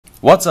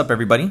What's up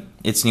everybody,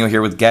 it's Neil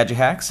here with Gadget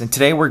Hacks, and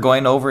today we're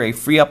going over a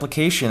free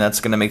application that's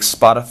going to make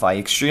Spotify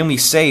extremely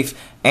safe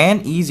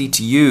and easy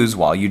to use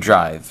while you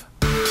drive.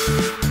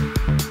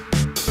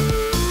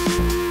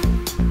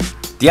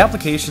 The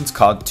application's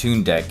called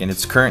Tunedeck and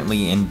it's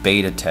currently in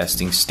beta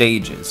testing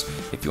stages.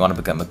 If you want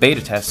to become a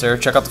beta tester,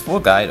 check out the full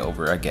guide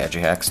over at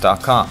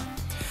gadgethacks.com.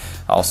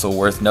 Also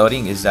worth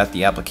noting is that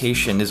the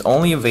application is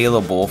only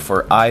available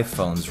for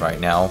iPhones right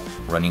now,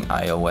 running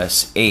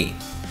iOS 8.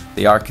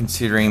 They are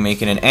considering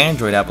making an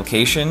Android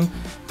application,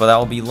 but that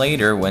will be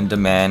later when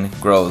demand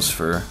grows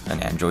for an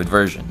Android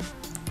version.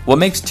 What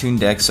makes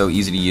Tunedeck so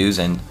easy to use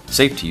and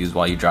safe to use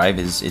while you drive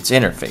is its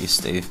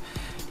interface. They've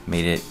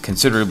made it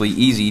considerably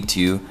easy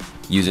to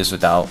use this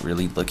without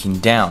really looking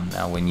down.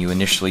 Now when you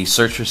initially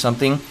search for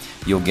something,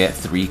 you'll get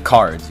 3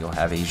 cards. You'll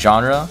have a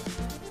genre,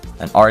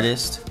 an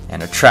artist,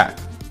 and a track.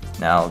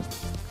 Now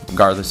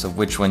regardless of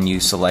which one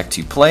you select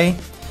to play,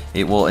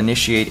 it will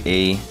initiate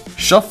a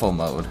shuffle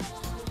mode.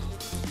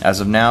 As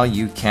of now,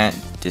 you can't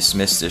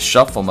dismiss this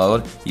shuffle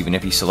mode. Even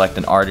if you select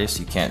an artist,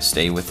 you can't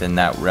stay within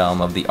that realm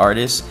of the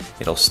artist.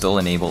 It'll still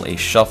enable a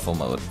shuffle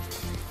mode.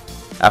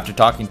 After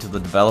talking to the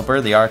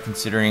developer, they are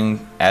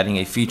considering adding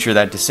a feature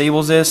that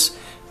disables this,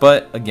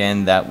 but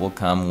again, that will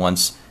come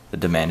once the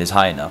demand is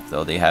high enough,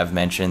 though they have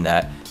mentioned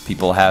that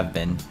people have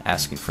been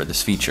asking for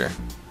this feature.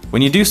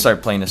 When you do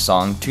start playing a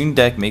song,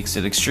 Tunedeck makes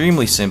it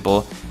extremely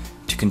simple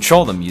to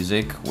control the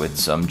music with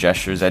some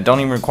gestures that don't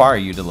even require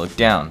you to look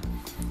down.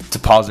 To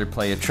pause or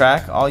play a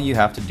track, all you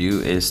have to do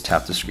is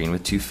tap the screen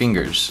with 2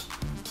 fingers.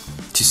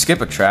 To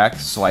skip a track,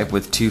 swipe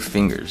with 2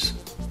 fingers.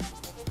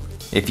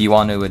 If you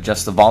want to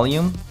adjust the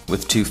volume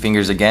with 2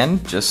 fingers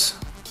again, just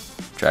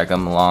drag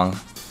them along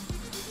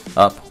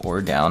up or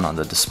down on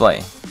the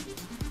display.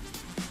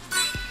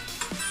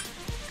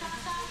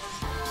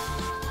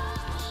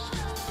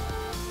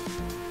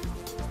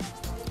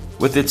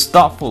 With its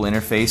thoughtful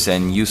interface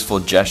and useful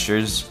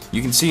gestures,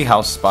 you can see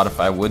how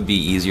Spotify would be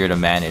easier to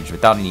manage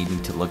without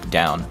needing to look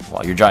down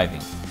while you're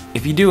driving.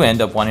 If you do end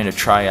up wanting to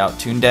try out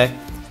Tunedeck,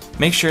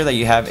 make sure that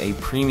you have a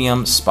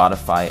premium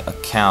Spotify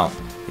account.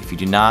 If you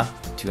do not,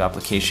 the 2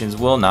 applications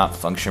will not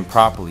function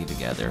properly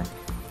together.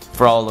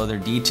 For all other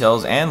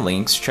details and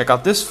links, check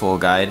out this full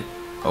guide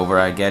over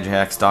at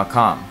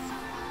gadgethacks.com.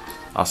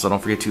 Also,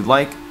 don't forget to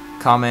like,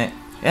 comment,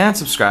 and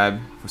subscribe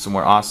for some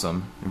more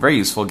awesome and very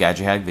useful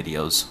Gadget Hack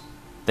videos.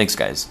 Thanks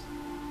guys.